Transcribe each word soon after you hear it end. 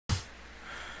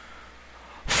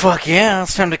Fuck yeah,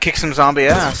 it's time to kick some zombie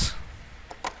ass.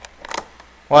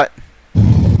 What?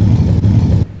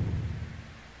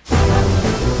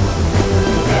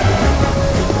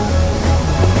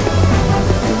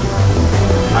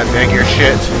 I beg your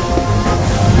shit.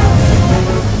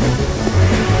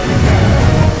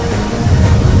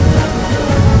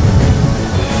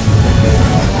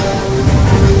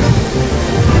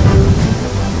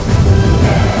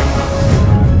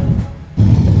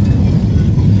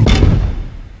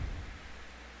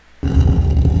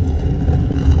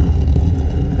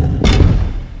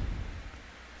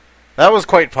 That was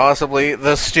quite possibly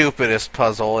the stupidest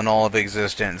puzzle in all of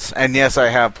existence. And yes, I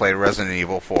have played Resident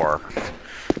Evil 4.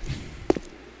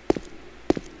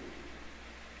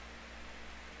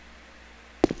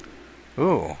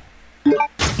 Ooh.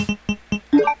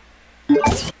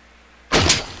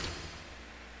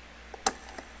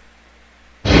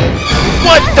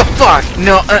 What the fuck?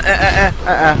 No,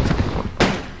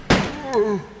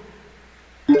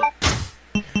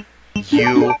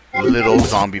 You little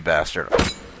zombie bastard.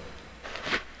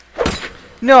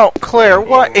 No, Claire,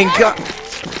 what in God?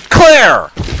 Claire!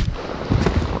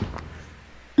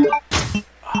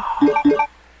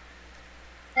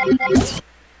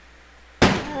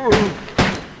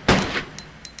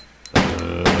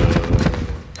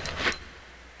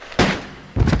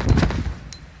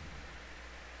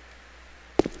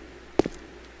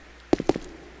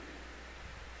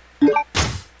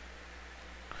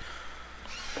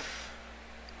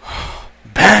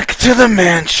 Back to the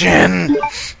mansion!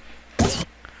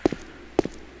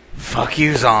 Fuck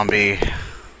you, zombie.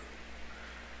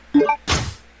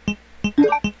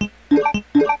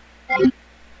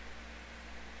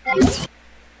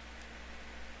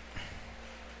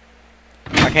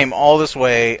 I came all this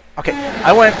way. Okay,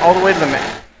 I went all the way to the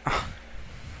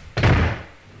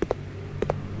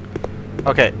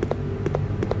Okay.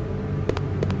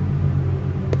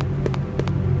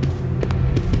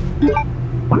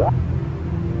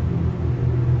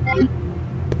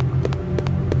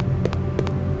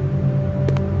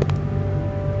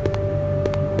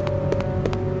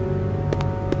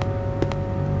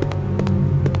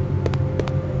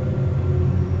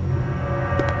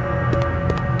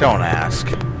 Don't ask.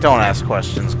 Don't ask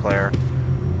questions, Claire.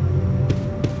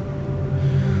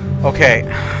 Okay.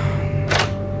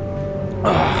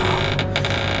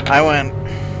 I went...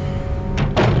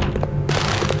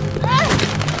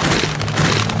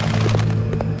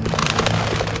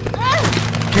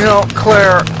 You know,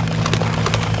 Claire...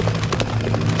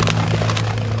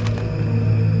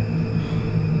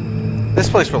 This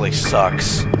place really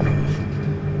sucks.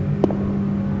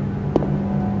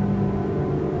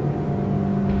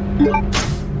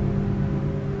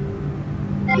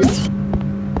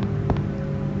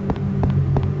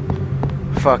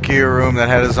 Fuck you, room that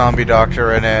had a zombie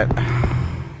doctor in it.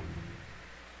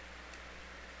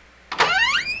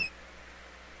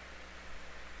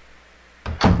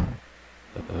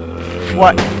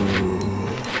 What?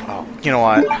 Oh, you know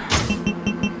what?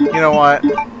 You know what?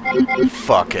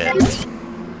 Fuck it.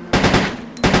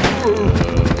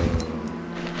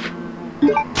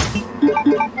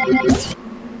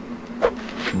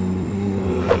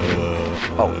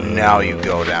 Oh, now you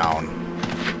go down.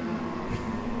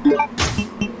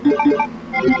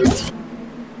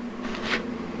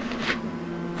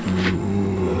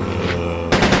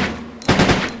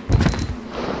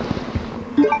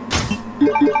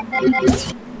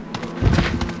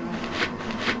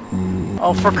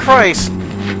 Oh, for Christ!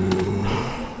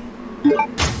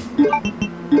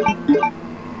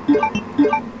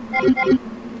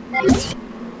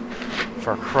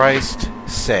 For Christ's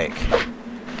sake.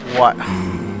 What?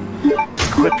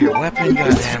 Equip your weapon,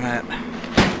 goddammit.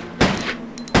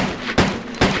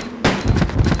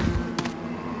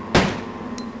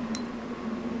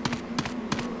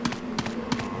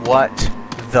 What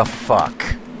the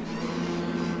fuck?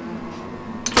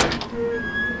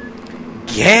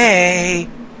 Yay!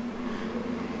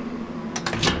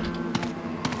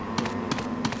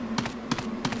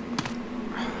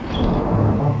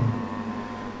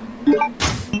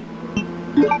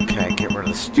 Okay, get rid of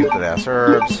the stupid ass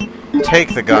herbs.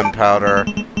 Take the gunpowder.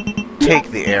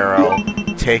 Take the arrow.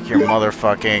 Take your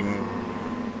motherfucking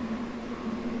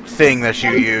thing that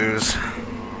you use.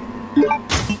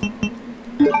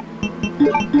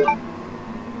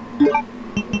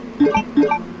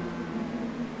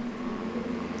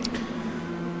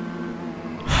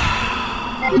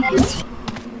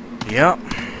 Yep.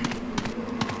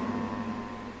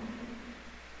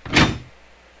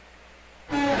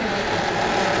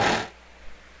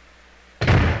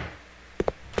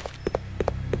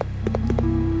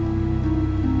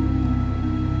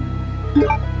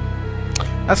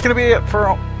 that's gonna be it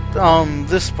for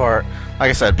this part. Like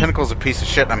I said, Pinnacle's a piece of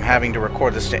shit. I'm having to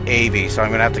record this to AV, so I'm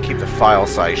gonna have to keep the file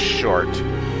size short.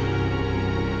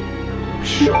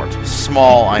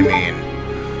 Small, I mean.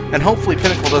 And hopefully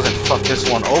Pinnacle doesn't fuck this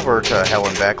one over to hell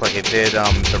and back like it did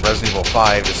the Resident Evil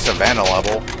 5 Savannah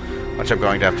level, which I'm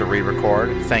going to have to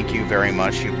re-record. Thank you very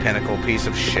much, you Pinnacle piece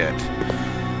of shit.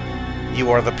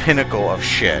 You are the pinnacle of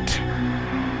shit.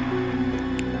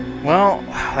 Well,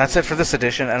 that's it for this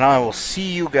edition, and I will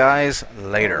see you guys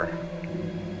later.